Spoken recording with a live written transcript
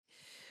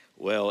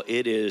Well,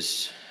 it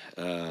is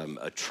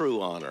a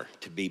true honor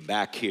to be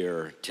back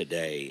here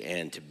today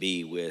and to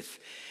be with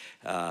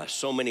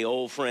so many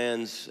old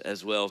friends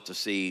as well to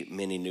see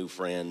many new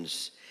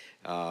friends.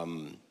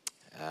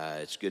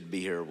 It's good to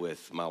be here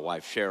with my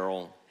wife,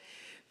 Cheryl.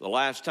 The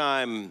last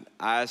time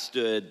I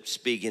stood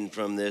speaking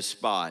from this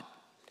spot,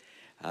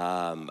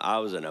 I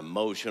was an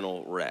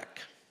emotional wreck.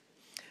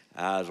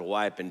 I was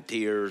wiping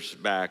tears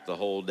back the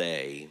whole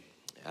day.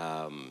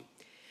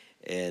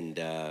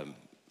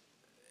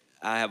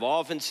 I have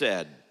often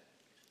said,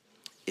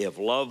 if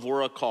love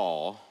were a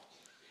call,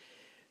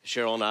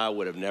 Cheryl and I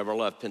would have never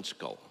left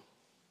Pensacola.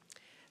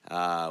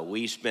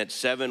 We spent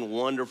 7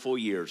 wonderful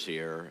years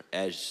here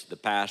as the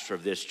pastor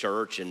of this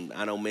church, and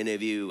I know many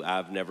of you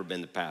I've never been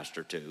the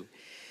pastor to,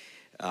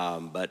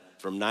 but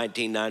from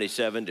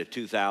 1997 to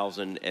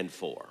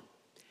 2004.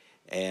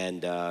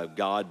 And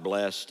God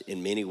blessed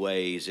in many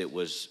ways. It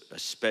was a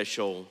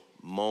special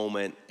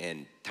moment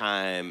and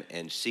time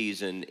and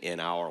season in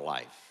our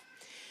life.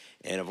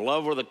 And if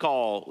love were the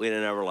call, we'd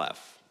have never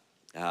left.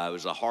 It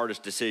was the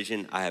hardest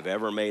decision I have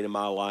ever made in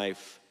my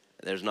life.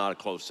 There's not a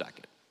close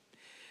second.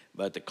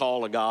 But the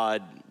call of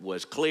God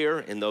was clear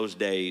in those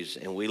days,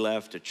 and we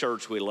left a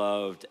church we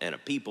loved and a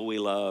people we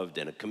loved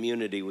and a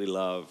community we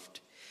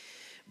loved.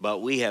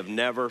 But we have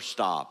never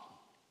stopped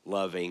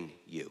loving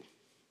you.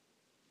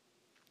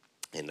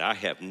 And I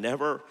have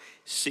never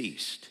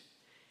ceased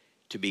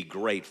to be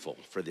grateful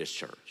for this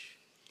church.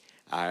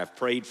 I have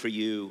prayed for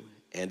you,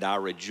 and I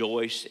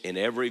rejoice in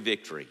every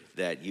victory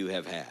that you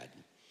have had.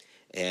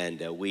 And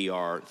we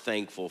are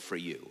thankful for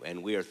you.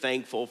 And we are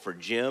thankful for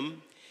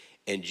Jim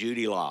and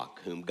Judy Locke,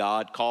 whom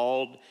God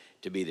called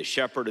to be the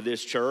shepherd of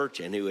this church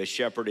and who has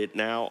shepherded it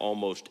now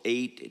almost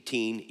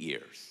 18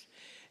 years.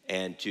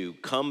 And to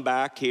come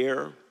back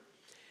here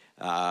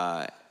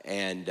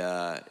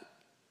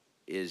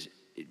is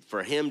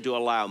for him to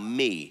allow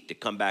me to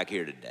come back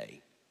here today.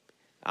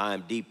 I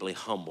am deeply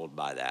humbled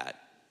by that.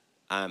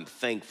 I'm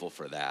thankful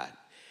for that.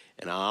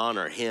 And I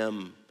honor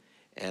him,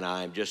 and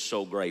I'm just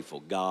so grateful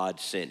God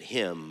sent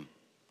him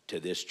to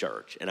this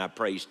church. And I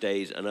pray he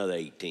stays another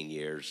 18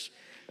 years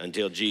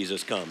until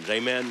Jesus comes.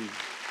 Amen.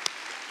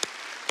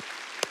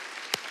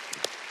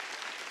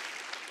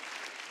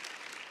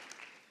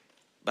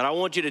 But I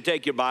want you to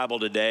take your Bible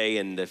today,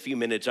 and the few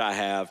minutes I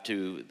have,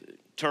 to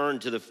turn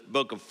to the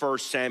book of 1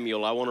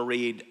 Samuel. I want to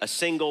read a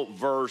single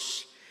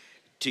verse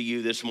to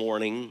you this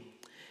morning.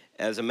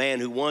 As a man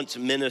who once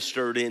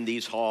ministered in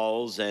these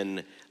halls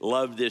and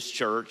loved this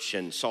church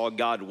and saw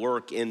God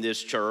work in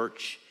this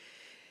church,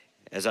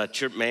 as a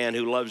man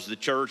who loves the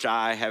church,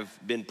 I have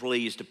been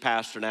pleased to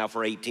pastor now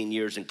for 18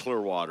 years in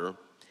Clearwater.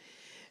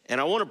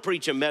 And I want to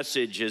preach a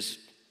message as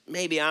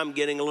maybe I'm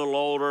getting a little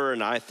older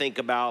and I think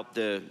about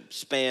the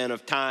span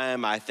of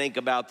time, I think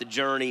about the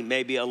journey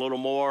maybe a little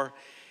more.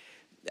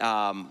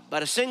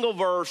 But a single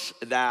verse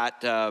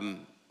that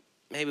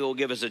maybe will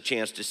give us a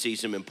chance to see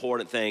some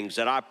important things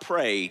that I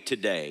pray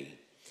today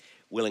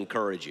will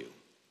encourage you.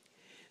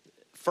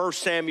 1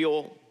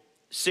 Samuel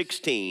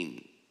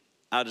 16,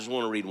 I just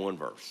want to read one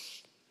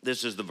verse.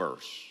 This is the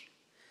verse.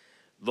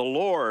 The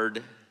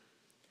Lord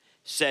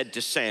said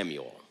to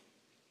Samuel,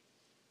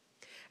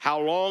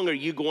 "How long are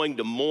you going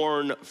to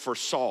mourn for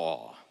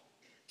Saul,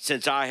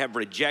 since I have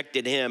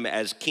rejected him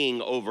as king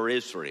over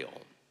Israel?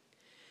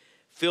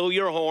 Fill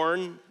your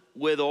horn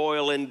with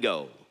oil and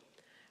go.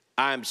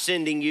 I'm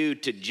sending you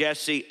to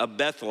Jesse of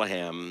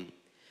Bethlehem,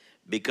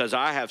 because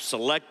I have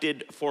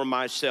selected for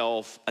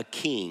myself a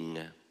king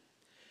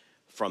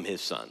from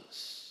his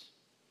sons."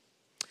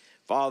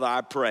 Father,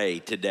 I pray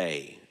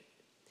today,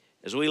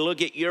 as we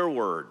look at your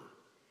word,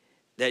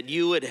 that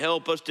you would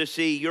help us to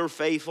see your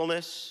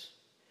faithfulness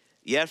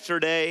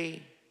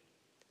yesterday,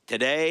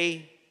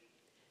 today,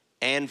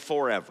 and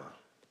forever.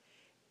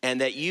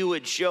 And that you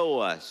would show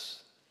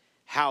us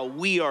how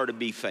we are to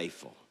be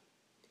faithful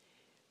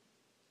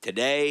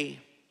today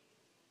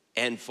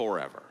and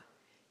forever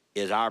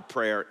is our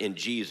prayer in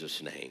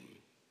Jesus' name.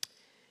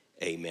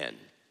 Amen.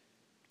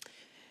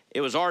 It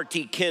was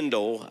R.T.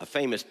 Kendall, a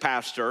famous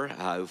pastor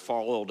who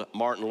followed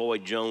Martin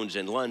Lloyd-Jones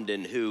in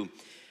London, who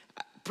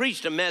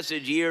preached a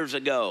message years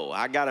ago.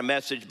 I got a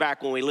message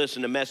back when we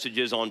listened to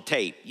messages on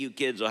tape. You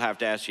kids will have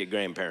to ask your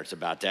grandparents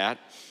about that.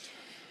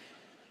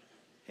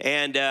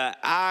 And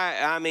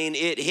I mean,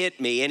 it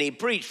hit me. And he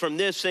preached from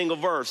this single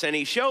verse. And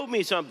he showed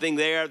me something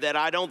there that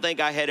I don't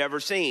think I had ever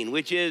seen,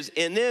 which is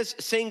in this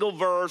single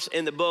verse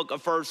in the book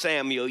of 1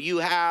 Samuel, you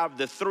have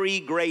the 3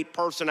 great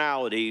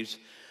personalities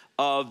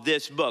of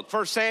this book.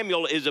 1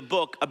 Samuel is a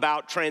book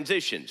about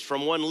transitions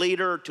from one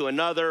leader to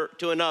another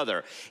to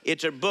another.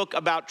 It's a book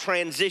about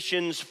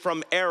transitions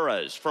from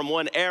eras, from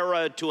one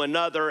era to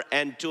another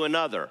and to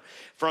another.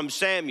 From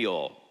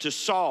Samuel to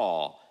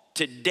Saul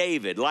to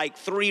David, like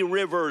 3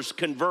 rivers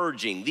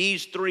converging.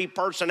 These 3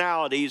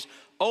 personalities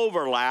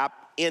overlap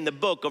in the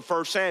book of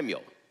 1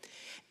 Samuel.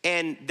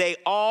 And they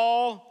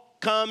all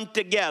come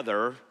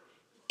together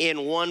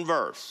in one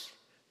verse.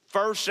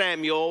 1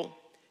 Samuel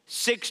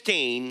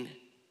 16,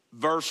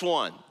 verse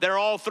 1. They're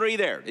all 3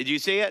 there. Did you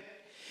see it?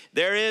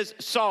 There is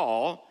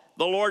Saul,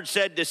 the Lord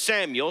said to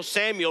Samuel,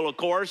 Samuel, of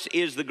course,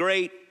 is the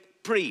great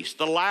priest,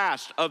 the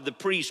last of the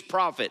priest,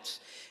 prophets,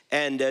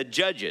 and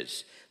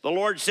judges. The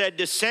Lord said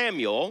to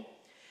Samuel,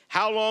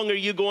 how long are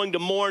you going to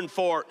mourn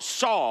for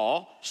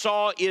Saul?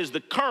 Saul is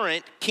the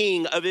current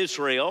king of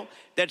Israel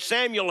that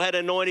Samuel had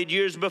anointed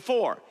years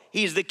before.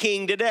 He's the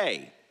king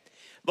today.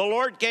 The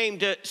Lord came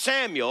to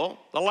Samuel,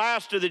 the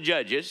last of the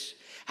judges.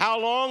 How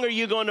long are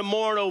you going to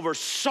mourn over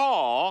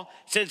Saul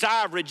since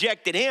I have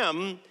rejected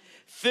him?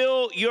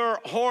 Fill your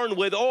horn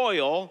with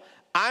oil.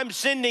 I'm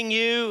sending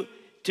you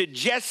to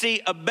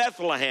Jesse of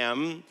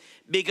Bethlehem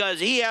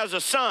because he has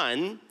a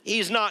son.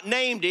 He's not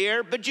named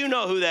here, but you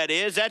know who that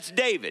is. That's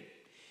David.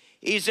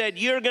 He said,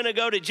 you're going to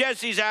go to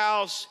Jesse's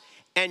house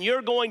and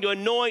you're going to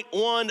anoint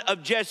one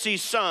of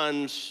Jesse's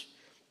sons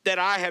that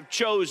I have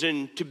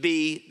chosen to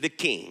be the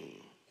king.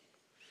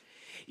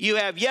 You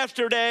have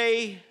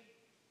yesterday,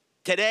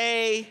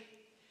 today,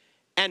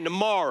 and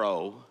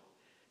tomorrow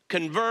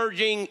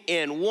converging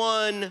in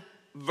one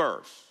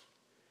verse.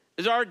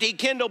 As R.T.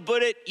 Kendall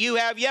put it, you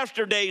have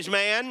yesterday's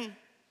man.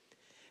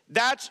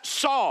 That's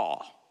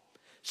Saul.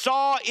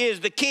 Saul is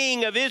the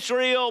king of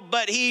Israel,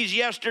 but he's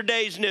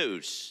yesterday's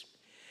news.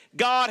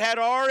 God had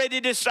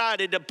already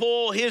decided to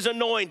pull his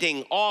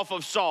anointing off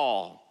of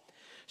Saul.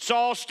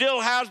 Saul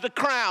still has the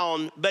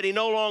crown, but he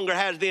no longer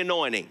has the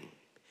anointing.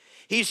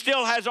 He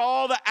still has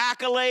all the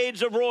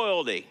accolades of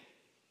royalty.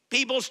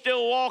 People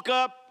still walk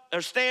up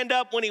or stand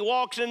up when he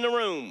walks in the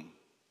room.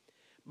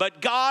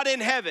 But God in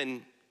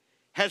heaven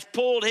has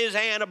pulled his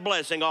hand of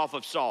blessing off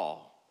of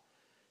Saul.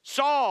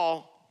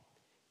 Saul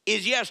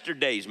is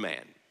yesterday's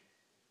man.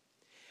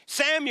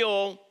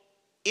 Samuel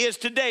is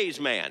today's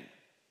man.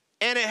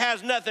 And it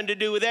has nothing to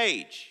do with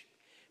age,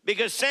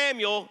 because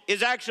Samuel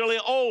is actually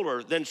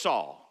older than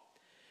Saul.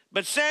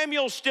 But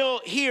Samuel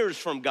still hears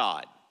from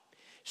God.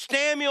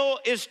 Samuel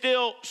is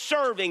still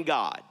serving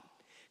God.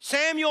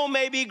 Samuel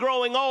may be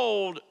growing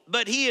old,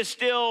 but he is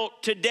still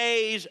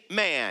today's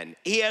man.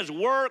 He has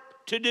work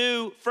to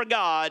do for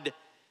God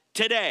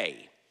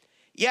today.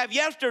 You have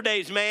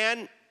yesterday's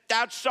man,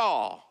 that's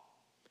Saul.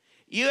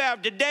 You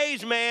have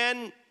today's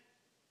man,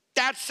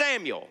 that's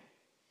Samuel.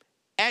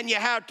 And you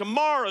have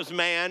tomorrow's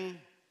man,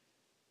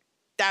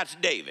 that's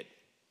David.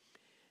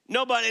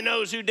 Nobody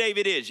knows who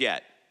David is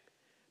yet.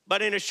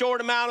 But in a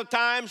short amount of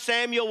time,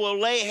 Samuel will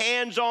lay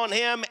hands on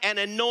him and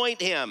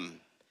anoint him.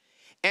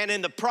 And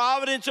in the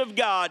providence of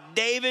God,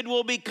 David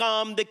will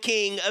become the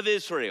king of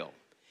Israel.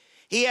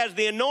 He has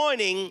the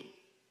anointing,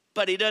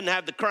 but he doesn't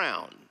have the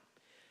crown.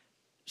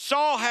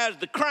 Saul has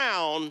the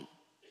crown,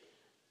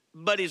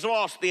 but he's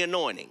lost the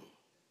anointing.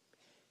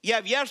 You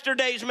have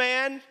yesterday's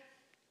man,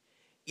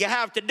 you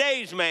have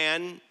today's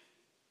man,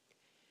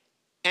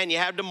 and you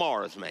have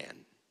tomorrow's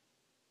man.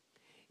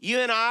 You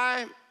and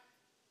I,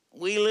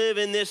 we live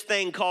in this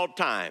thing called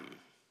time.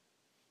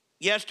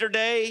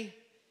 Yesterday,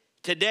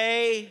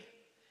 today,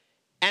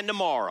 and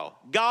tomorrow.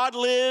 God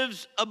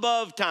lives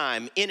above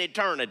time in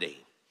eternity.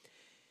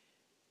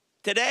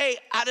 Today,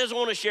 I just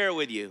want to share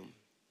with you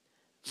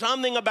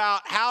something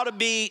about how to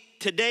be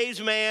today's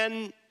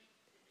man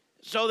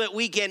so that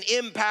we can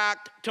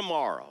impact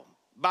tomorrow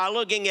by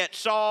looking at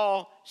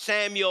Saul,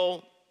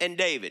 Samuel, and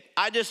David.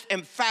 I just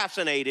am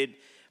fascinated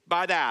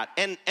by that.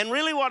 And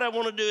really what I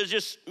want to do is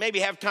just maybe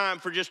have time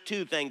for just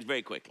two things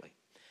very quickly.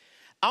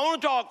 I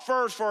want to talk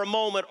first for a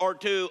moment or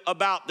two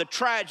about the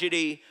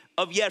tragedy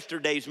of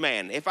yesterday's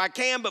man, if I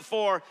can,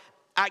 before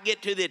I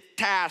get to the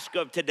task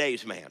of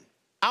today's man.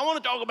 I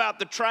want to talk about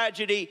the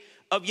tragedy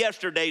of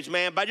yesterday's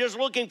man by just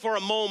looking for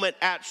a moment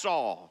at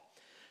Saul.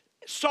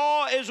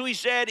 Saul, as we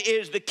said,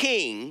 is the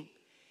king.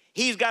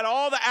 He's got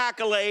all the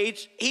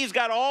accolades. He's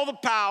got all the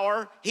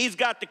power. He's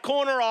got the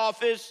corner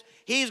office.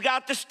 He's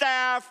got the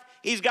staff.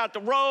 He's got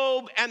the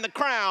robe and the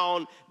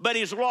crown, but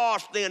he's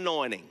lost the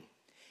anointing.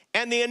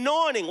 And the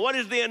anointing, what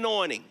is the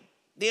anointing?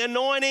 The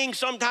anointing,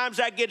 sometimes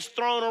that gets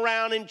thrown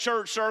around in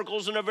church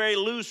circles in a very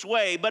loose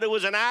way, but it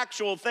was an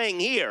actual thing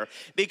here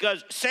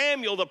because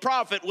Samuel the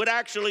prophet would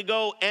actually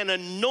go and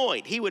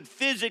anoint. He would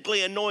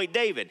physically anoint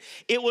David.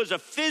 It was a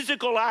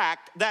physical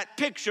act that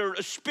pictured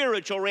a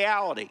spiritual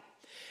reality.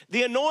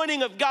 The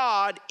anointing of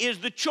God is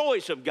the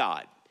choice of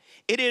God.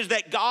 It is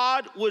that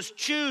God was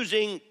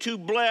choosing to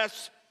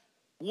bless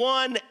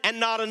one and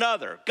not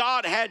another.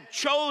 God had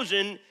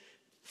chosen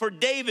for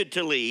David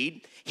to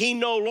lead. He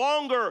no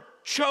longer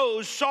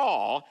chose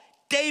Saul.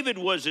 David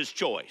was his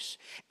choice.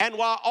 And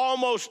while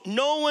almost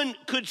no one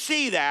could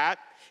see that,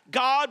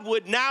 God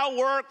would now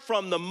work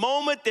from the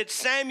moment that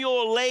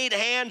Samuel laid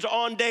hands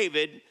on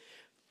David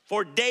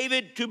for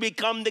David to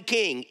become the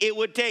king. It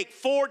would take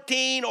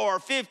 14 or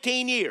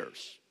 15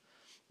 years,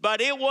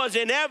 but it was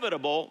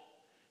inevitable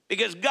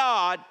because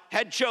God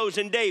had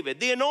chosen David.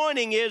 The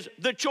anointing is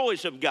the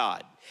choice of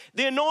God.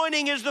 The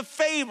anointing is the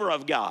favor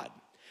of God.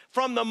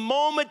 From the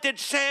moment that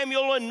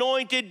Samuel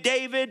anointed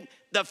David,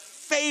 the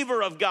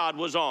favor of God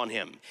was on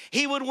him.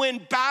 He would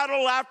win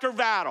battle after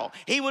battle.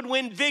 He would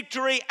win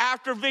victory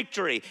after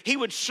victory. He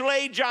would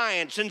slay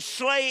giants and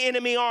slay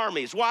enemy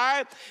armies.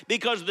 Why?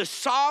 Because the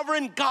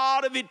sovereign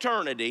God of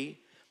eternity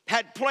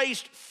had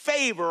placed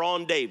favor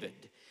on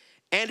David,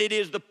 and it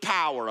is the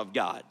power of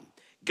God.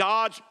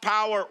 God's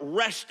power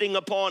resting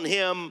upon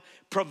him,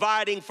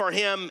 providing for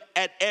him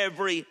at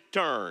every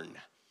turn.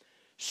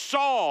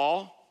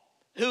 Saul,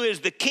 who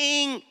is the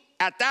king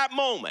at that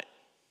moment,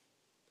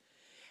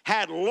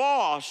 had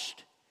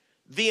lost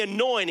the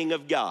anointing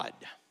of God.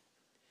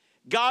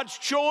 God's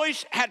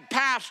choice had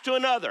passed to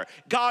another.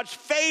 God's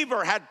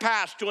favor had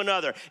passed to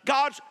another.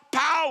 God's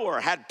power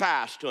had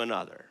passed to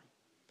another.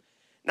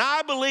 Now,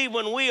 I believe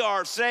when we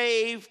are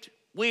saved,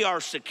 we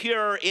are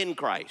secure in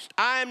Christ.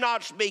 I am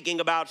not speaking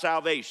about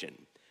salvation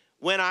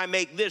when I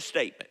make this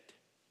statement.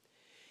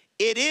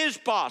 It is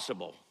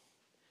possible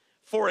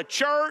for a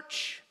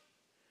church,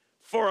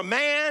 for a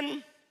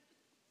man,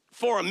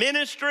 for a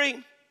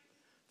ministry,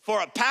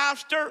 for a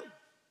pastor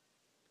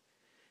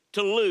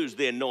to lose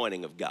the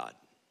anointing of God.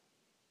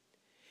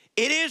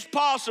 It is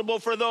possible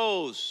for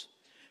those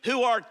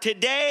who are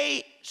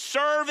today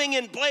serving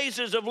in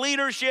places of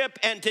leadership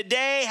and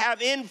today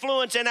have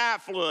influence and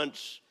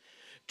affluence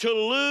to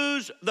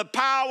lose the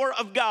power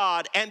of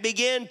God and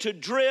begin to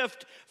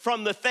drift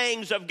from the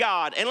things of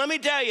God. And let me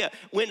tell you,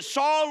 when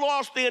Saul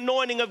lost the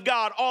anointing of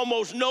God,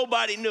 almost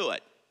nobody knew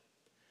it.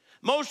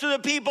 Most of the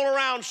people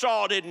around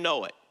Saul didn't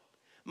know it.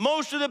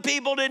 Most of the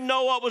people didn't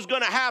know what was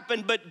going to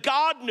happen, but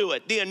God knew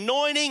it. The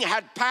anointing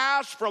had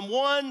passed from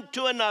one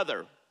to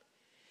another.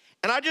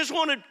 And I just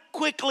want to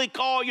quickly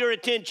call your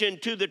attention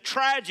to the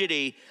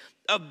tragedy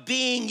of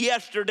being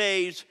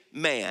yesterday's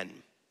man.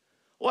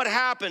 What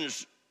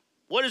happens?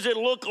 What does it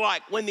look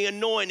like when the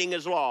anointing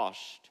is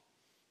lost?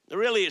 There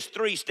really is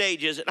 3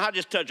 stages, and I'll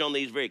just touch on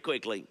these very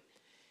quickly.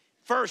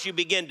 First, you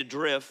begin to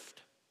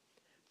drift.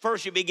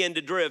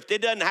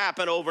 It doesn't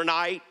happen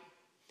overnight.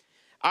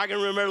 I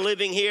can remember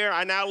living here.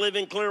 I now live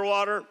in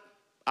Clearwater.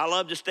 I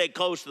love to stay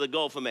close to the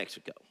Gulf of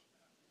Mexico.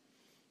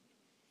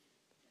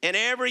 And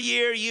every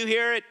year you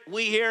hear it,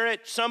 we hear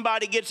it,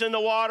 somebody gets in the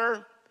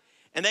water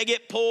and they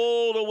get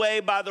pulled away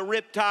by the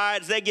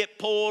riptides, they get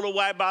pulled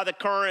away by the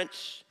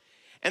currents,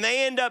 and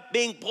they end up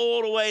being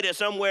pulled away to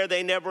somewhere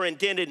they never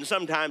intended, and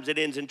sometimes it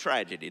ends in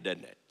tragedy,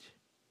 doesn't it?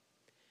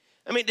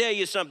 Let me tell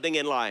you something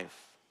in life.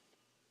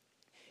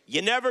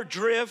 You never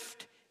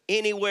drift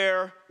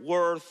anywhere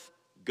worth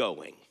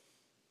going.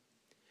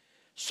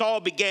 Saul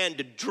began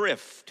to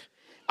drift.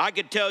 I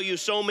could tell you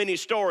so many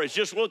stories.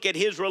 Just look at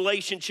his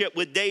relationship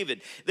with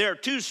David. There are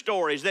 2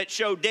 stories that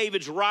show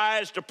David's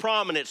rise to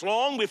prominence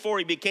long before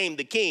he became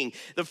the king.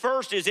 The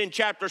first is in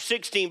chapter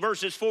 16,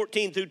 verses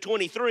 14 through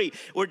 23,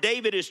 where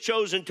David is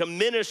chosen to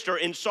minister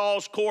in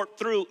Saul's court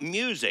through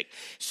music.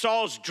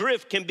 Saul's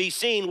drift can be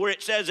seen where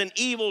it says an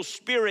evil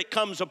spirit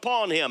comes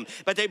upon him,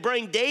 but they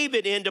bring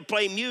David in to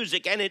play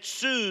music, and it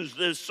soothes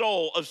the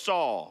soul of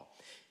Saul.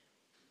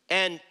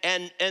 And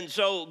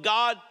so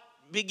God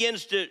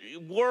begins to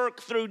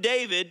work through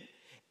David,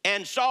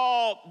 and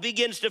Saul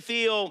begins to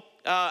feel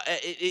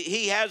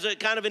he has a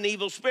kind of an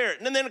evil spirit.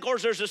 And then, of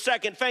course, there's a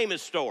second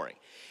famous story.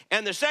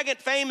 And the second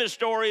famous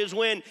story is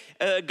when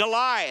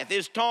Goliath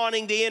is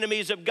taunting the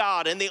enemies of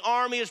God, and the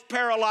army is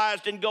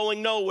paralyzed and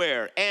going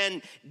nowhere.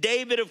 And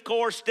David, of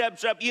course,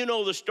 steps up. You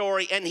know the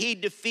story, and he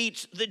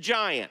defeats the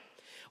giant.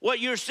 What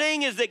you're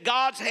seeing is that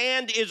God's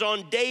hand is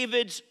on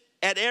David's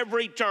at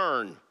every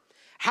turn.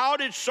 How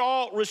did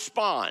Saul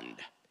respond?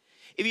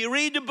 If you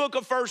read the book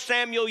of 1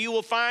 Samuel, you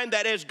will find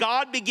that as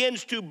God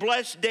begins to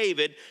bless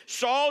David,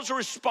 Saul's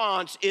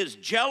response is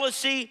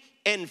jealousy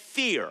and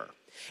fear.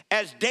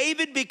 As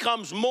David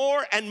becomes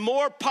more and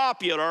more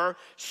popular,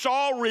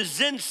 Saul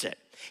resents it.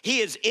 He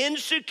is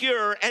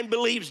insecure and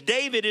believes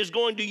David is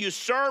going to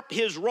usurp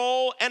his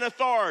role and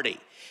authority.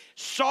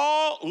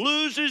 Saul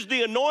loses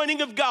the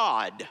anointing of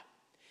God,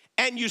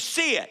 and you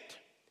see it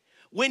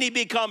when he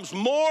becomes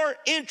more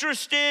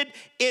interested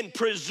in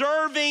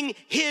preserving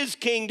his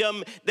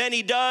kingdom than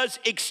he does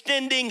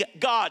extending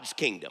God's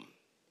kingdom.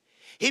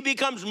 He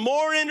becomes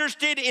more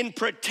interested in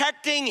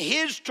protecting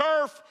his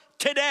turf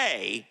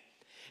today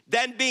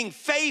than being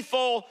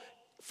faithful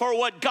for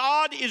what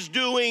God is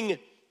doing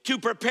to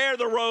prepare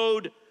the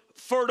road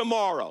for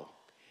tomorrow.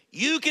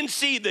 You can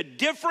see the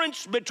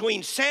difference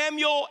between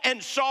Samuel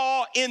and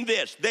Saul in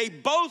this. They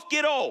both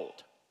get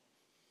old.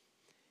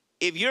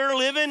 If you're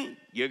living,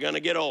 you're going to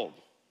get old.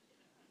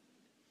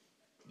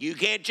 You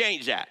can't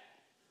change that.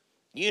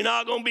 You're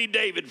not going to be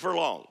David for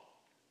long.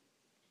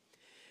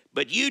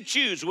 But you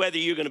choose whether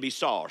you're going to be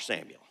Saul or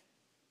Samuel.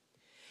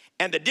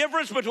 And the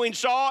difference between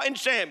Saul and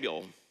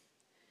Samuel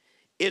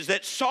is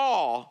that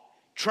Saul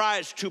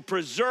tries to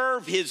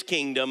preserve his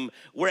kingdom,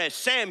 whereas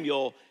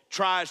Samuel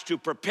tries to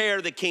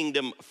prepare the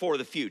kingdom for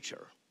the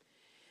future.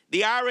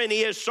 The irony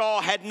is Saul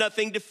had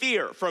nothing to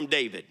fear from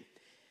David.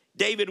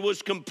 David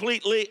was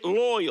completely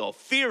loyal,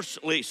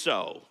 fiercely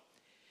so.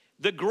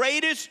 The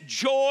greatest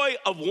joy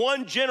of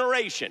one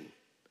generation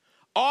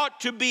ought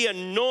to be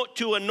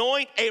to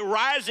anoint a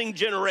rising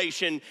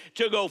generation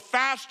to go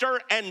faster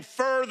and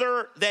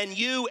further than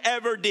you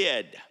ever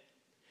did.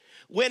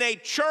 When a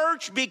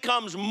church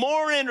becomes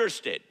more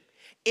interested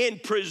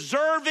in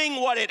preserving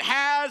what it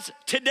has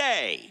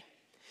today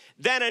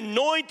than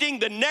anointing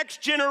the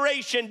next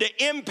generation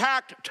to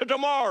impact to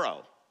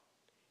tomorrow,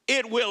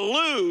 it will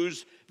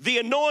lose the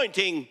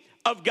anointing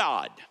of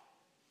God.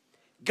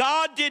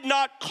 God did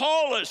not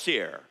call us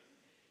here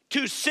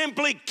to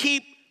simply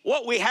keep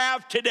what we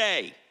have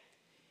today.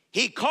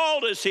 He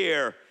called us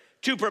here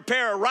to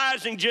prepare a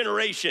rising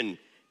generation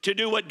to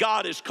do what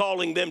God is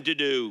calling them to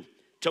do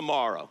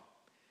tomorrow.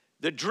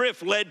 The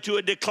drift led to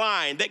a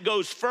decline that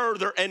goes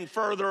further and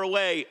further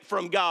away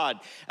from God.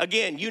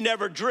 Again, you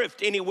never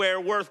drift anywhere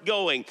worth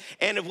going.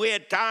 And if we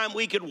had time,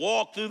 we could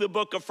walk through the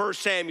book of 1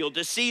 Samuel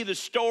to see the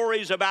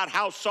stories about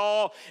how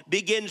Saul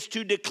begins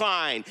to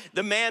decline.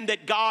 The man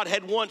that God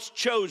had once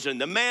chosen,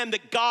 the man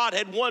that God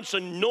had once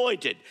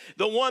anointed,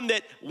 the one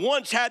that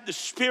once had the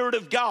Spirit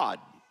of God.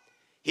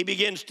 He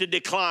begins to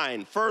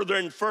decline further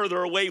and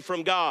further away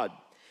from God.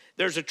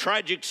 There's a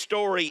tragic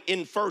story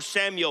in 1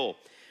 Samuel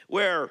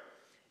where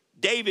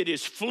David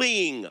is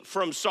fleeing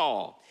from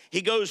Saul.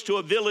 He goes to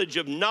a village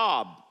of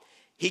Nob.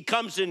 He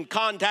comes in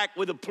contact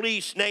with a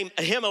priest named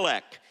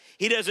Ahimelech.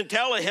 He doesn't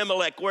tell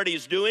Ahimelech what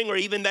he's doing or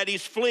even that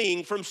he's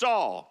fleeing from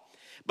Saul.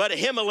 But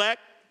Ahimelech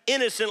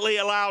innocently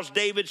allows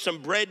David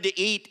some bread to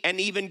eat and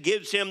even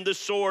gives him the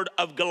sword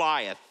of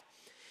Goliath.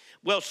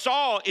 Well,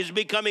 Saul is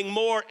becoming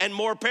more and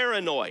more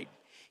paranoid.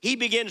 He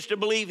begins to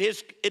believe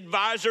his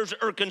advisors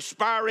are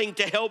conspiring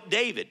to help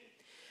David.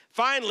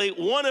 Finally,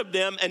 one of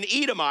them, an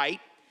Edomite,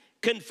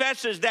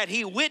 confesses that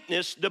he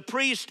witnessed the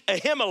priest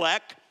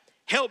Ahimelech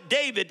help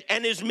David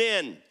and his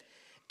men.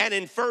 And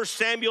in 1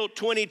 Samuel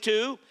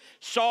 22,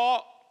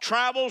 Saul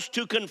travels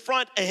to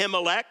confront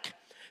Ahimelech,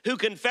 who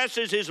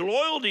confesses his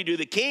loyalty to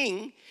the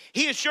king.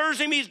 He assures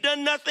him he's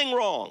done nothing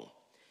wrong.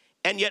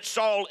 And yet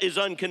Saul is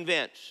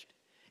unconvinced.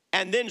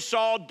 And then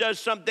Saul does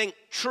something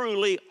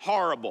truly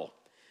horrible.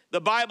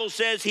 The Bible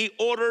says he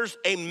orders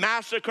a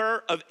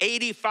massacre of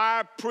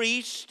 85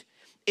 priests,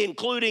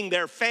 including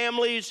their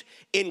families,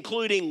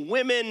 including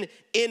women,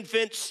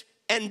 infants,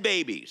 and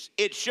babies.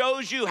 It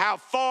shows you how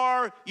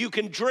far you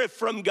can drift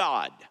from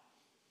God.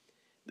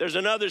 There's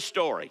another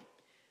story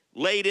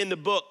late in the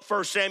book,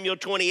 1 Samuel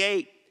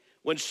 28,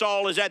 when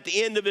Saul is at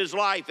the end of his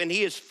life and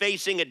he is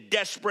facing a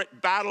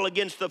desperate battle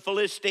against the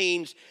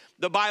Philistines.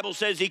 The Bible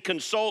says he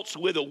consults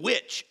with a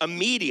witch, a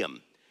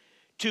medium,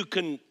 to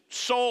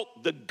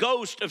consult the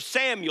ghost of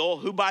Samuel,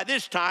 who by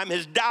this time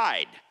has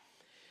died.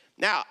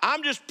 Now,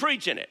 I'm just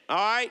preaching it, all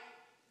right?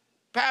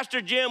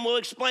 Pastor Jim will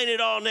explain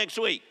it all next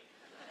week.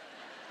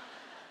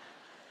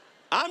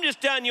 I'm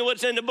just telling you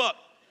what's in the book.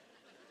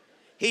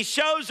 He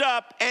shows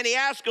up and he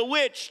asks a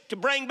witch to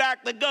bring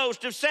back the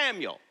ghost of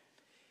Samuel.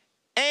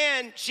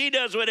 And she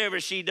does whatever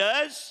she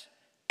does,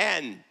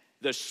 and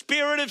the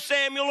spirit of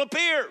Samuel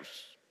appears.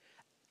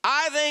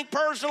 I think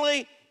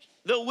personally,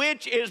 the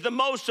witch is the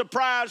most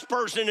surprised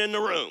person in the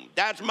room.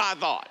 That's my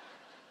thought.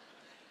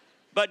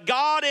 But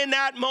God in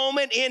that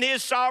moment, in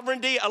his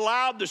sovereignty,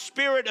 allowed the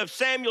spirit of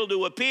Samuel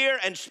to appear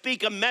and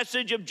speak a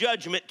message of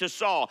judgment to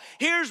Saul.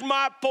 Here's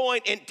my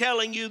point in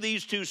telling you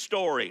these two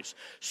stories.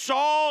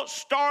 Saul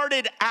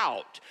started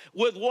out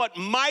with what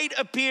might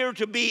appear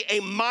to be a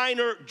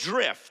minor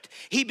drift.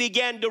 He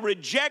began to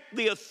reject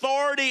the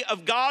authority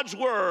of God's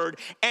word,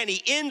 and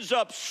he ends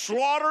up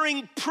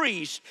slaughtering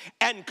priests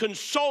and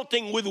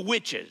consulting with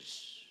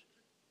witches.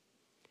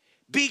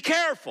 Be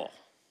careful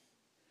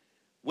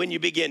when you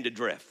begin to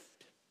drift.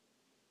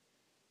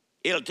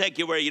 It'll take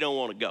you where you don't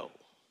want to go.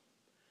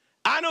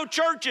 I know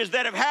churches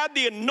that have had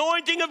the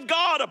anointing of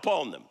God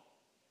upon them,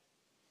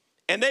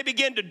 and they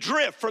begin to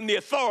drift from the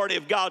authority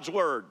of God's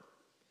word.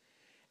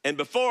 And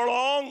before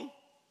long,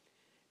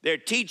 they're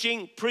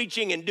teaching,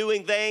 preaching, and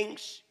doing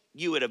things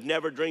you would have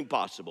never dreamed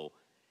possible.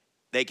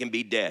 They can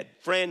be dead.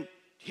 Friend,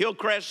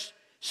 Hillcrest,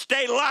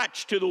 stay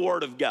latched to the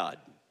word of God.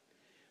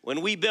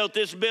 When we built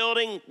this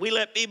building, we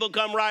let people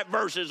come write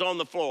verses on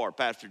the floor,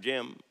 Pastor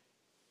Jim.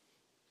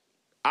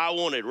 I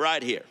want it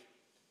right here.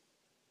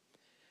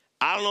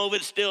 I don't know if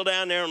it's still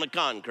down there on the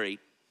concrete,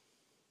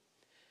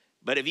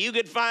 but if you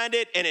could find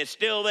it and it's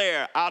still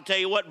there, I'll tell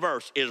you what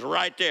verse is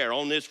right there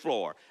on this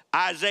floor.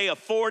 Isaiah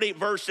 40,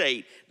 verse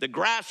 8. The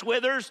grass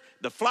withers,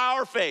 the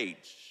flower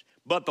fades,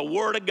 but the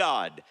word of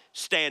God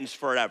stands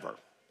forever.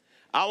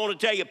 I want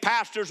to tell you,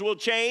 pastors will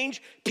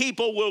change,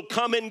 people will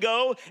come and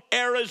go,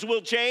 eras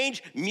will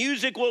change,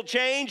 music will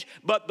change,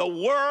 but the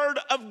word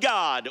of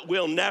God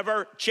will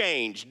never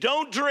change.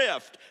 Don't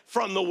drift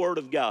from the word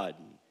of God.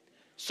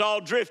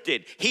 Saul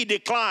drifted, he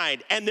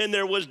declined, and then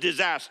there was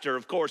disaster.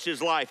 Of course,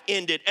 his life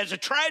ended as a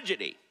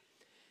tragedy.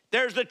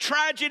 There's the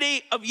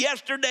tragedy of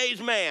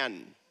yesterday's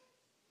man.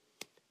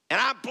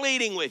 And I'm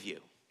pleading with you,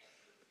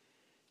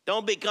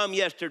 don't become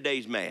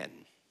yesterday's man.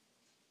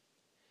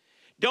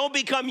 Don't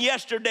become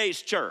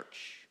yesterday's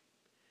church.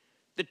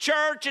 The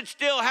church, it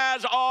still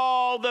has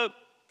all the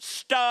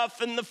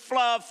stuff and the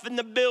fluff and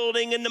the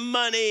building and the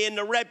money and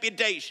the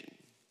reputation,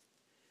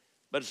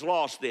 but it's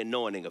lost the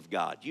anointing of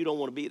God. You don't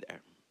want to be there.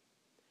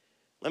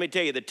 Let me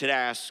tell you the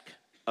task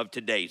of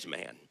today's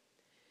man.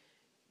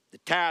 The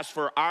task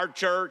for our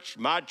church,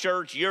 my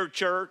church, your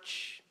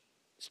church,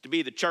 is to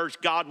be the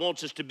church God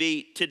wants us to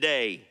be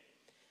today.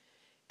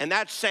 And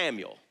that's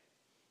Samuel.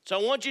 So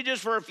I want you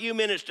just for a few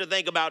minutes to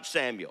think about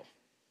Samuel.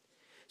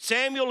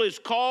 Samuel is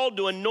called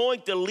to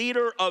anoint the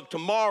leader of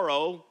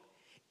tomorrow,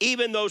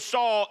 even though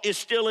Saul is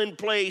still in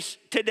place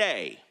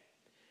today.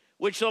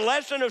 Which the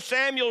lesson of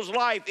Samuel's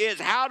life is,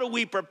 how do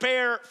we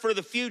prepare for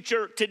the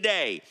future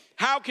today?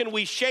 How can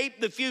we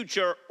shape the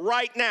future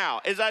right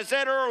now? As I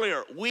said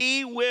earlier,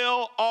 we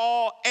will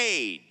all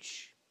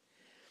age.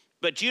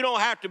 But you don't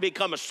have to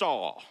become a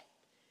Saul.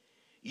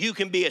 You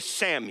can be a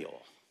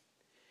Samuel.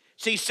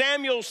 See,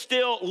 Samuel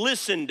still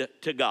listened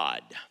to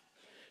God.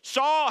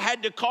 Saul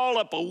had to call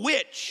up a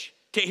witch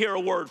to hear a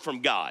word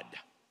from God.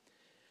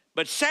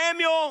 But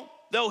Samuel,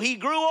 though he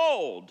grew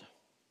old,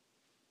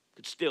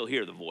 could still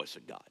hear the voice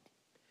of God.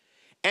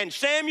 And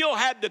Samuel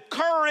had the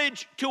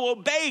courage to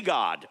obey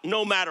God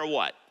no matter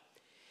what.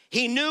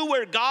 He knew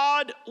where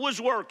God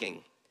was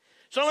working.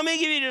 So let me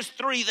give you just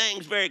 3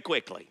 things very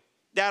quickly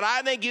that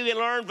I think you can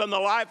learn from the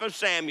life of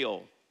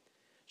Samuel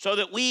so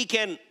that we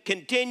can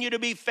continue to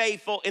be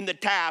faithful in the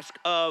task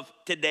of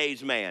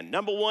today's man.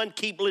 Number 1,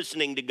 keep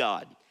listening to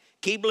God.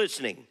 Keep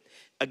listening.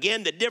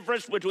 Again, the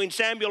difference between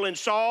Samuel and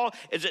Saul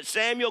is that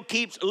Samuel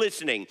keeps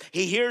listening.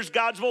 He hears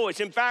God's voice.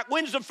 In fact,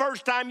 when's the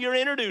first time you're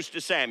introduced to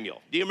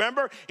Samuel? Do you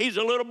remember? He's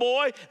a little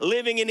boy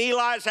living in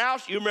Eli's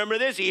house. You remember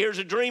this? He hears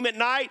a dream at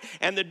night,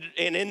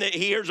 he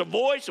hears a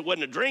voice. It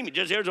wasn't a dream. He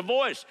just hears a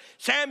voice.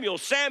 Samuel,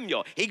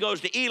 Samuel. He goes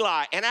to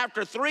Eli, and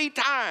after 3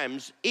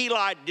 times,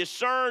 Eli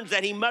discerns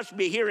that he must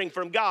be hearing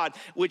from God,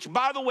 which,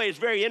 by the way, is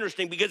very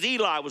interesting because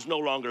Eli was no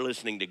longer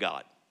listening to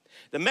God.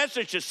 The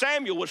message to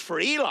Samuel was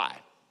for Eli.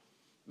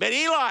 But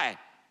Eli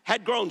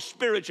had grown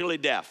spiritually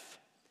deaf.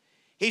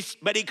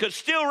 But he could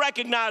still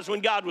recognize when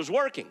God was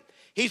working.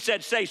 He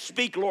said, say,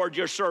 speak, Lord,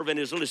 your servant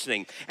is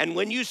listening. And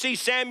when you see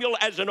Samuel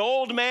as an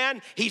old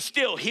man, he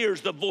still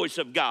hears the voice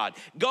of God.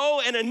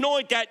 Go and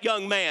anoint that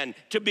young man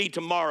to be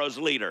tomorrow's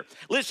leader.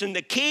 Listen,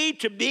 the key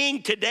to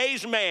being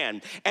today's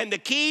man and the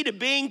key to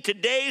being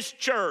today's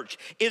church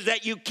is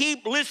that you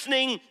keep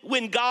listening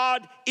when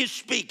God is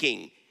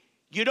speaking.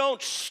 You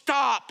don't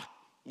stop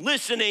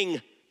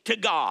listening to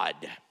God.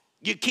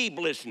 You keep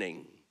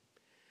listening.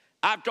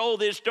 I've told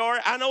this story.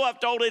 I know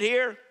I've told it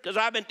here because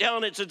I've been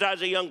telling it since I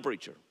was a young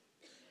preacher.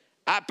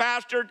 I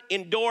pastored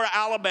in Dora,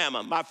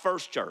 Alabama, my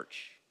first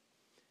church.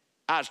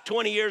 I was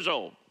 20 years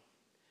old.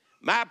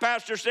 My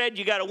pastor said,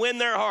 you got to win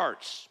their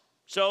hearts.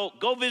 So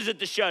go visit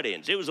the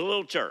shut-ins. It was a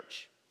little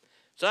church.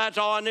 So that's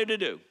all I knew to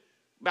do.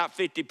 About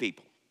 50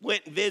 people.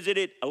 Went and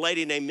visited a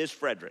lady named Miss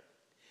Frederick.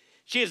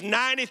 She is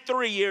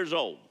 93 years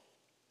old.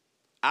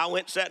 I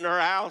went and sat in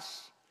her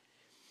house.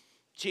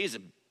 She's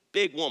a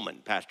big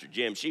woman, Pastor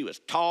Jim. She was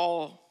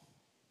tall,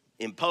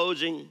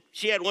 imposing.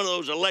 She had one of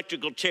those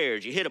electrical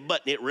chairs. You hit a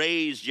button, it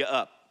raised you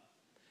up.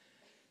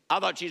 I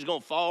thought she was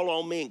going to fall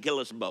on me and kill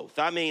us both.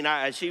 I mean,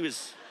 she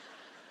was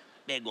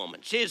a big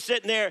woman. She was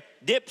sitting there,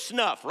 dip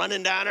snuff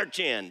running down her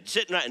chin,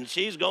 sitting right, and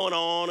she's going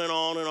on and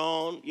on and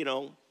on, you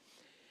know.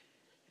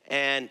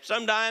 And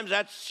sometimes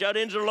that's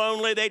shut-ins are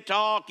lonely. They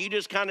talk. You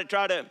just kind of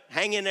try to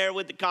hang in there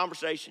with the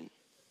conversation.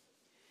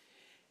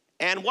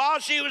 And while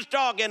she was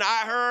talking,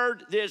 I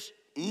heard this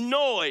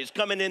noise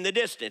coming in the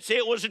distance.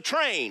 It was a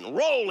train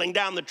rolling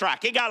down the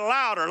track. It got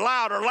louder,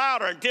 louder,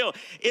 louder until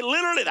it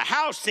literally, the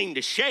house seemed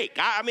to shake.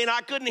 I mean,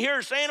 I couldn't hear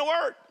her saying a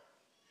word.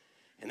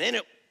 And then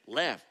it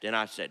left, and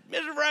I said,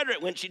 Mrs.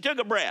 Frederick, when she took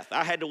a breath,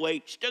 I had to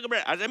wait. She took a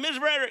breath. I said, Mrs.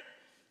 Frederick,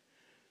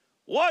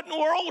 what in the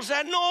world was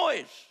that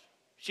noise?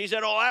 She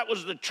said, oh, that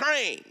was the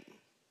train.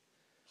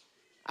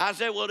 I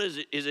said, well, is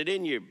it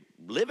in your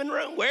living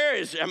room? Where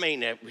is it? I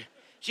mean,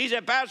 she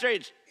said, Pastor,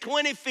 it's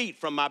 20 feet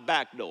from my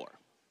back door.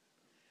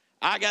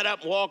 I got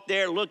up and walked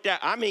there, looked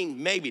at,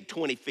 maybe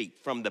 20 feet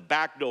from the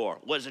back door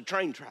was a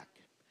train track.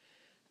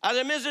 I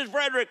said, Mrs.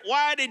 Frederick,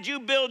 why did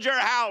you build your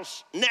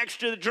house next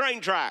to the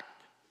train track?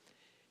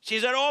 She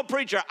said, oh,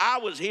 preacher, I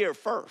was here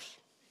first.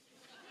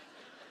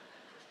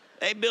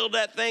 They built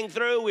that thing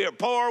through. We were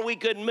poor. We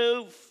couldn't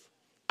move.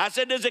 I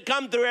said, does it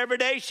come through every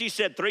day? She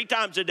said, 3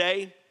 times a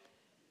day,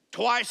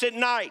 twice at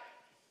night.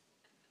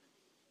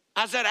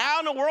 I said, how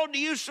in the world do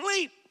you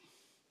sleep?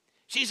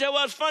 She said,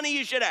 well, it's funny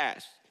you should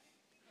ask.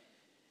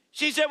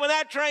 She said, when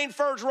that train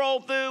first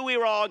rolled through, we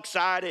were all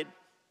excited.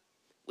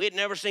 We had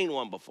never seen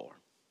one before.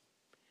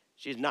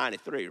 She's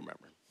 93,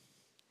 remember.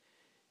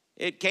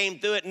 It came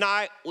through at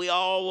night. We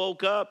all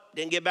woke up,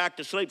 didn't get back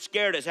to sleep,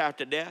 scared us half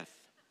to death.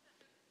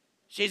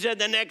 She said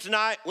the next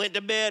night, went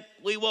to bed,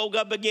 we woke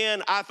up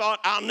again. I thought,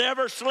 I'll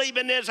never sleep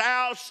in this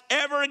house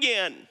ever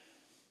again.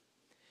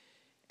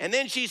 And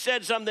then she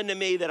said something to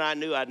me that I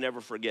knew I'd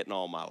never forget in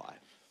all my life.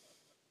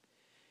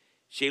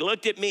 She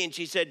looked at me and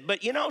she said,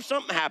 but you know,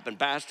 something happened,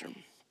 Pastor.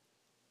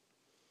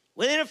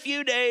 Within a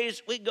few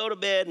days, we'd go to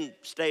bed and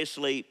stay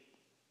asleep.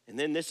 And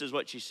then this is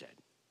what she said.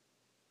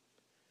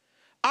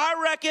 I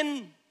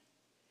reckon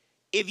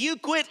if you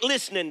quit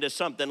listening to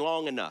something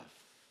long enough,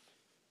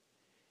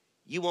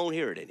 you won't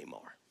hear it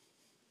anymore.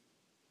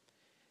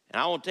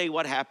 And I want to tell you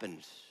what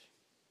happens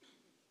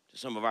to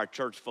some of our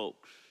church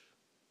folks,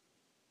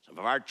 some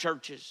of our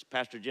churches,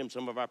 Pastor Jim,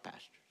 some of our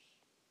pastors.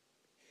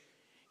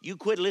 You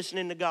quit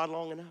listening to God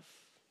long enough,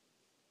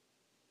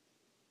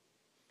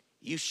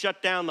 You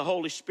shut down the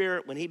Holy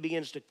Spirit when he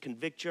begins to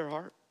convict your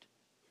heart.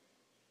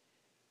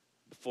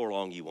 Before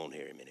long, you won't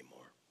hear him anymore.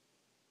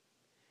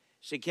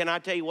 See, can I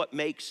tell you what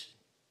makes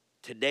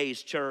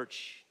today's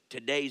church,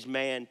 today's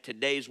man,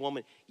 today's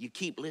woman? You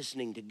keep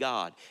listening to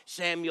God.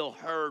 Samuel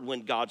heard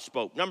when God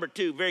spoke. Number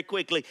two, very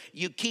quickly,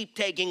 you keep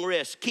taking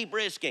risks. Keep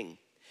risking.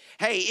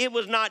 Hey, it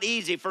was not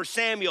easy for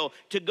Samuel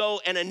to go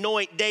and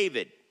anoint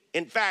David.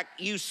 In fact,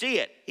 you see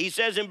it. He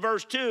says in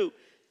verse 2,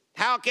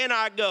 how can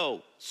I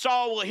go?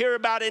 Saul will hear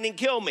about it and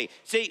kill me.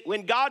 See,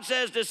 when God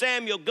says to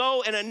Samuel,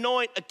 go and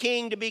anoint a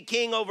king to be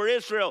king over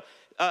Israel,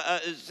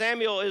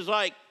 Samuel is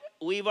like,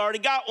 we've already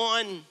got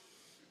one.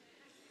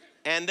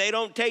 And they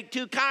don't take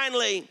too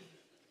kindly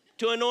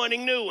to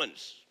anointing new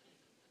ones.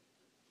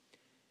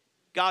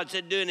 God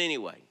said, do it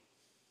anyway.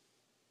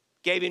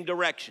 Gave him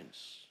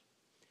directions.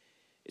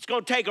 It's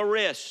going to take a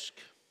risk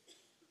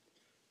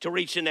to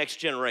reach the next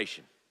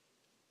generation.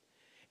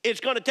 It's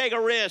going to take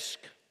a risk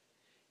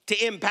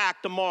to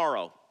impact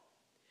tomorrow.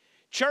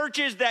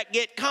 Churches that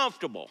get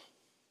comfortable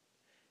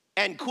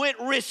and quit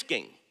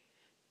risking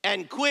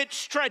and quit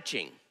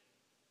stretching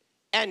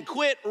and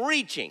quit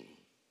reaching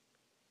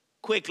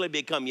quickly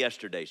become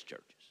yesterday's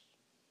churches.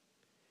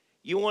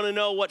 You want to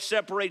know what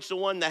separates the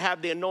one that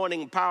have the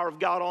anointing and power of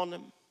God on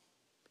them?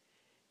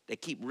 They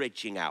keep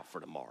reaching out for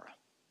tomorrow.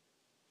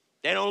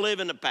 They don't live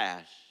in the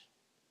past.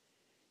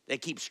 They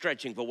keep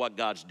stretching for what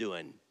God's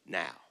doing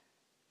now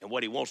and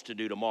what he wants to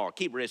do tomorrow.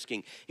 Keep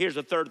risking. Here's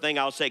the third thing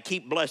I'll say.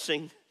 Keep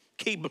blessing.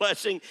 Keep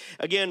blessing.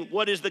 Again,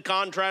 what is the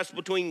contrast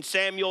between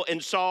Samuel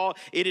and Saul?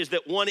 It is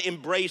that one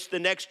embraced the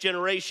next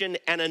generation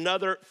and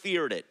another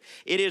feared it.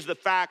 It is the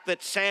fact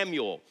that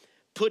Samuel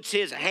puts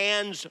his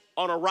hands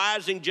on a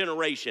rising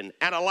generation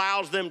and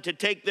allows them to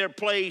take their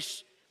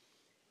place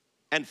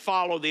and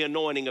follow the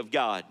anointing of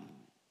God.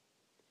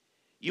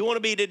 You want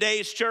to be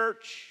today's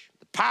church?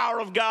 The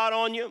power of God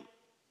on you?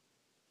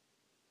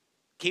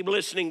 Keep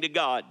listening to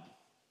God.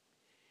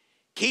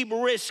 Keep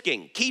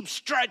risking. Keep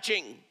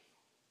stretching.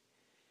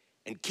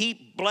 And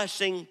keep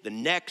blessing the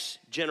next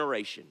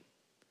generation.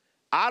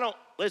 I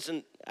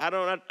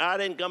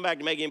didn't come back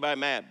to make anybody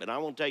mad, but I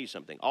want to tell you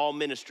something. All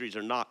ministries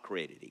are not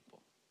created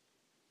equal.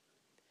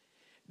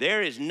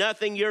 There is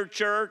nothing your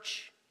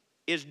church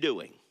is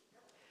doing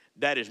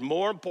that is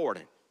more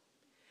important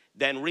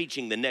than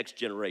reaching the next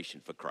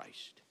generation for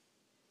Christ.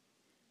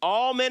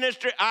 All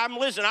ministry,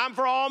 I'm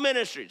for all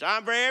ministries.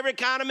 I'm for every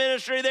kind of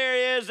ministry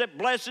there is that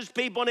blesses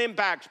people and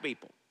impacts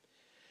people.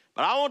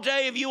 But I want to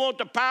tell you, if you want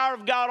the power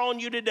of God on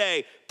you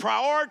today,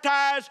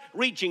 prioritize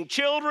reaching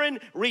children,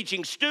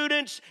 reaching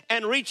students,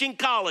 and reaching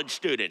college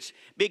students,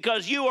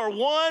 because you are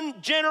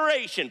one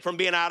generation from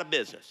being out of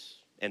business,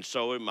 and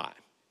so am I.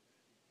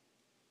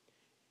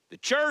 The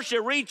church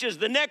that reaches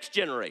the next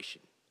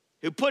generation,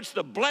 who puts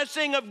the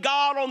blessing of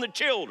God on the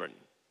children.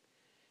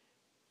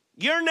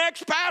 Your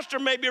next pastor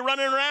may be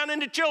running around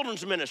into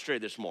children's ministry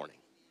this morning.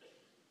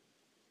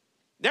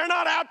 They're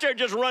not out there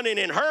just running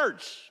in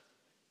herds.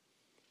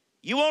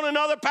 You want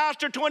another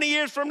pastor 20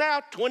 years from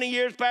now? 20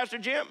 years, Pastor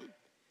Jim?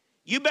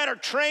 You better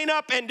train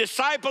up and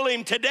disciple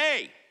him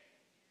today.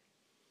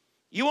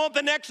 You want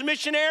the next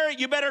missionary?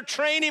 You better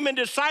train him and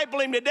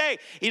disciple him today.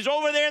 He's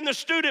over there in the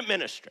student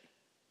ministry.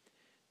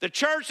 The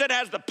church that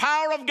has the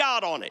power of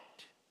God on it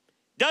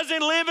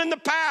doesn't live in the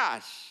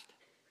past.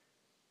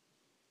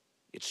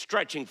 It's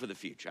stretching for the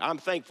future. I'm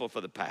thankful for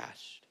the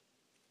past.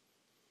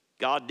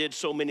 God did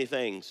so many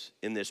things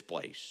in this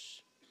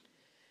place.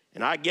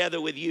 And I gather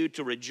with you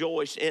to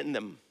rejoice in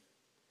them,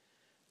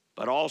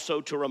 but also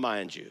to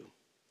remind you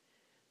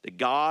that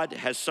God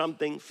has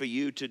something for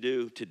you to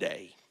do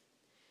today.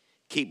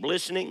 Keep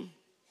listening,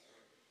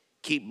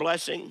 keep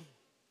blessing,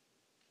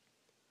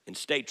 and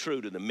stay true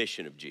to the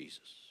mission of Jesus.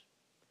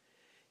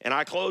 And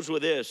I close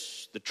with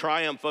this, the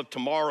triumph of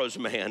tomorrow's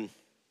man.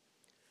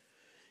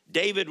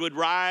 David would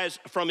rise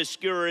from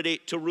obscurity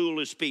to rule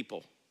his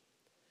people.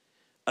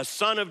 A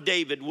son of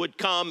David would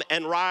come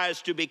and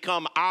rise to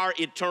become our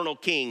eternal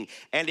king,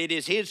 and it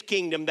is his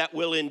kingdom that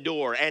will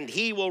endure, and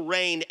he will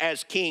reign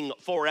as king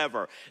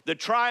forever. The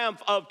triumph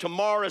of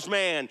tomorrow's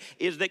man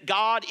is that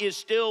God is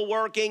still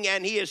working,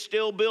 and he is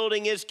still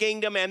building his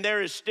kingdom, and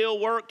there is still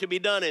work to be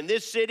done in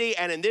this city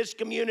and in this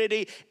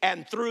community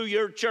and through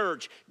your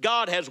church.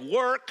 God has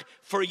work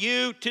for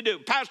you to do.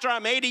 Pastor,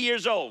 I'm 80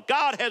 years old.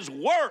 God has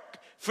work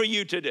for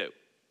you to do.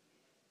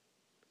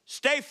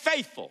 Stay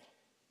faithful,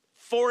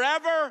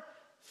 forever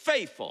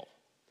faithful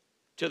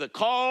to the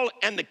call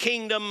and the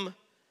kingdom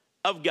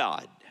of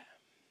God.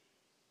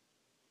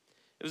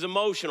 It was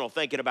emotional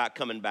thinking about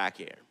coming back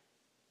here.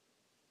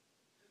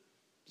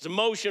 It's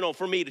emotional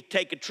for me to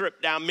take a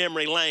trip down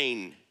memory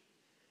lane,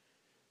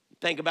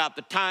 think about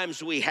the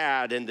times we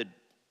had and the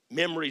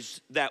memories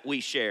that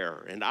we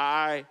share, and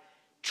I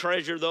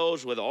treasure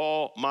those with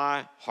all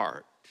my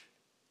heart.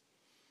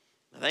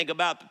 I think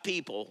about the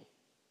people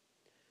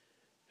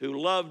who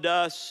loved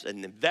us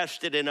and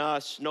invested in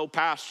us. No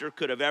pastor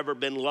could have ever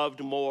been loved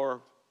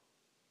more.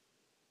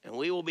 And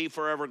we will be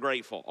forever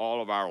grateful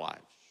all of our lives.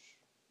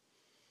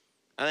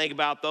 I think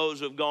about those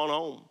who have gone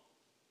home.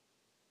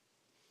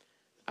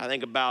 I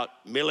think about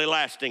Millie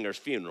Lastinger's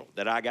funeral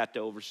that I got to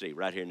oversee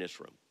right here in this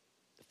room.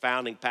 The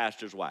founding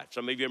pastor's wife.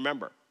 Some of you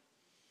remember.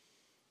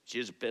 She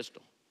was a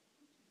pistol.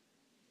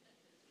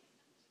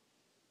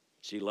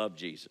 She loved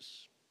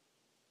Jesus.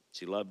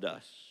 She loved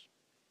us.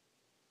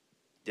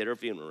 Did her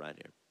funeral right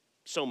here.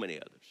 So many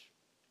others.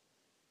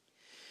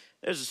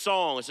 There's a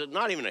song, it's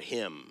not even a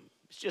hymn.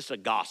 It's just a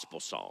gospel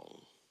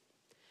song.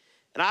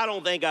 And I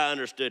don't think I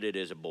understood it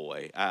as a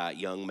boy,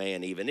 young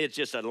man even. It's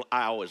just,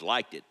 I always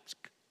liked it. It's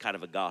kind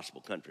of a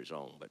gospel country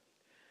song. But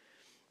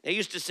they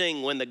used to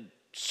sing, will the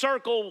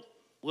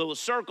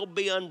circle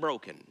be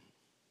unbroken?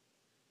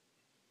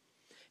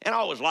 And I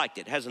always liked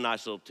it. It has a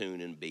nice little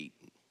tune and beat.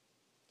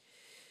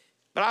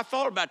 But I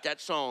thought about that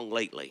song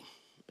lately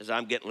as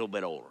I'm getting a little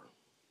bit older.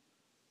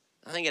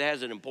 I think it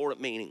has an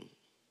important meaning.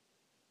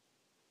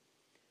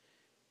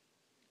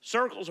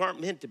 Circles aren't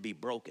meant to be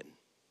broken.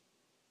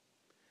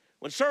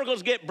 When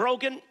circles get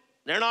broken,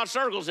 they're not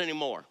circles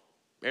anymore.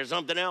 They're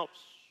something else.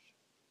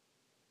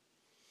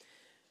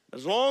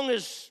 As long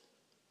as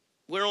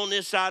we're on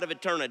this side of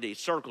eternity,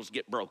 circles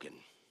get broken.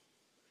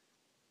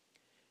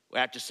 We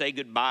have to say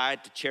goodbye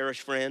to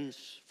cherished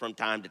friends from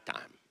time to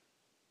time.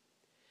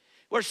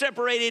 We're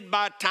separated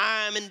by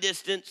time and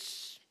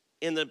distance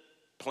in the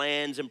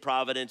plans and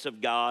providence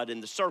of God,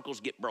 and the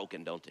circles get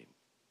broken, don't they?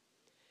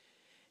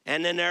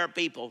 And then there are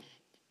people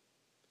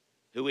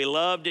who we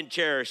loved and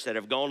cherished that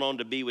have gone on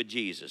to be with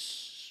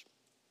Jesus.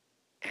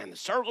 And the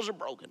circles are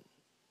broken.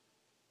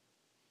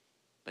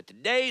 But the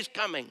day is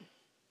coming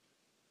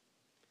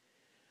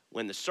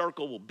when the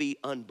circle will be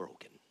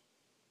unbroken.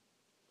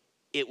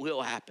 It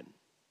will happen.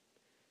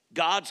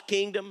 God's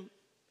kingdom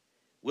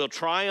will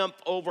triumph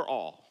over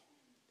all.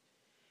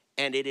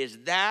 And it is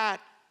that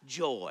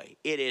joy,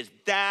 it is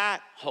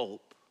that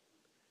hope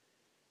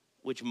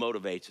which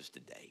motivates us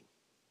today.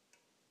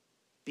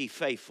 Be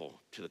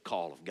faithful to the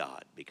call of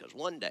God, because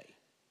one day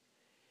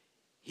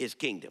his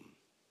kingdom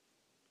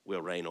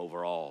will reign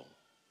over all.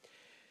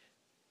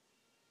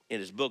 In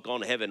his book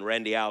on heaven,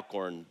 Randy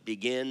Alcorn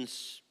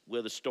begins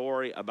with a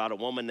story about a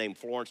woman named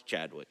Florence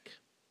Chadwick.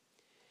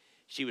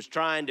 She was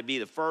trying to be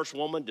the first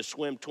woman to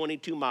swim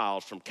 22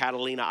 miles from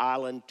Catalina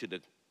Island to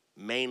the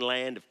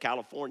mainland of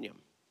California.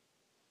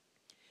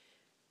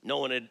 No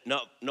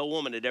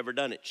woman had ever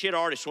done it. She had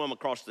already swum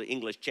across the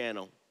English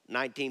Channel,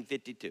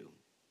 1952.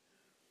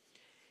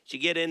 She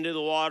get into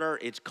the water,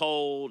 it's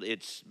cold,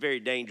 it's very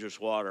dangerous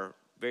water,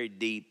 very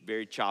deep,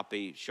 very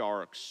choppy,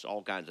 sharks,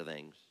 all kinds of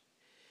things.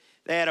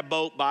 They had a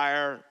boat by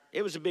her.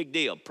 It was a big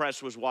deal.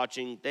 Press was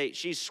watching.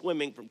 She's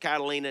swimming from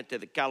Catalina to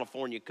the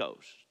California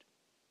coast.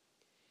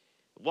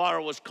 The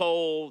water was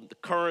cold, the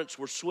currents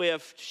were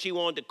swift. She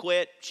wanted to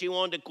quit.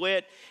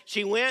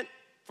 She went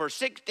for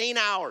 16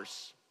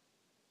 hours.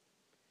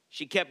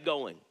 She kept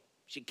going.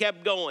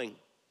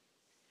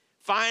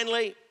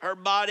 Finally, her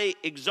body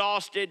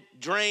exhausted,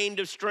 drained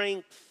of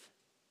strength,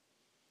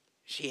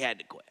 she had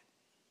to quit.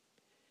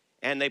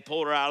 And they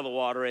pulled her out of the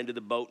water into the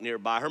boat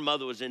nearby. Her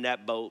mother was in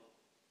that boat.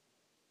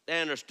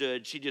 They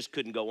understood she just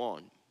couldn't go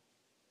on.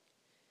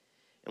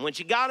 And when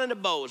she got in the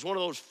boat, it was one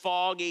of those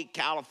foggy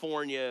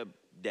California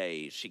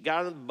days. She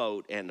got in the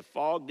boat and the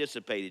fog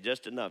dissipated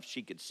just enough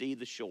she could see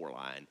the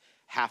shoreline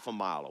half a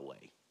mile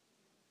away.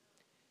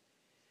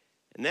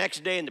 The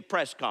next day in the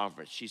press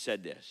conference, she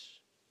said this: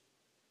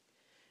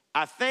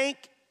 I think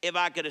if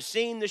I could have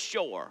seen the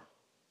shore,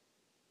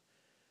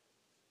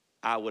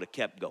 I would have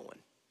kept going.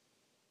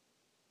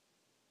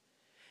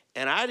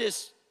 And I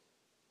just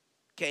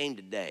came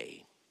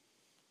today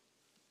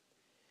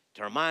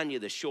to remind you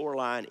the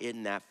shoreline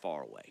isn't that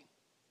far away.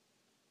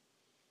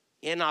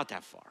 It's not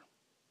that far.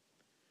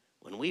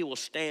 When we will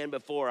stand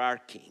before our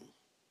King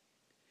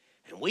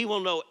and we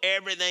will know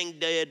everything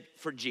did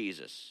for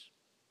Jesus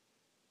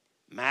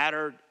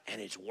mattered and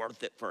it's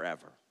worth it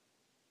forever.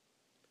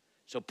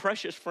 So,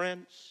 precious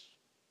friends,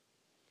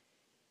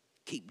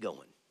 keep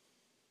going.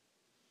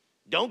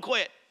 Don't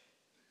quit.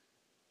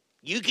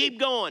 You keep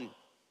going.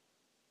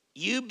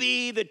 You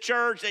be the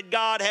church that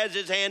God has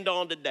his hand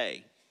on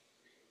today.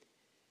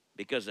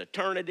 Because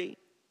eternity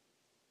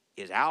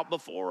is out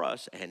before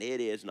us and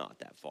it is not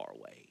that far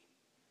away.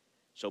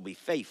 So be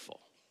faithful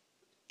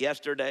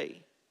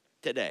yesterday,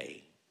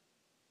 today,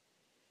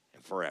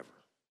 and forever.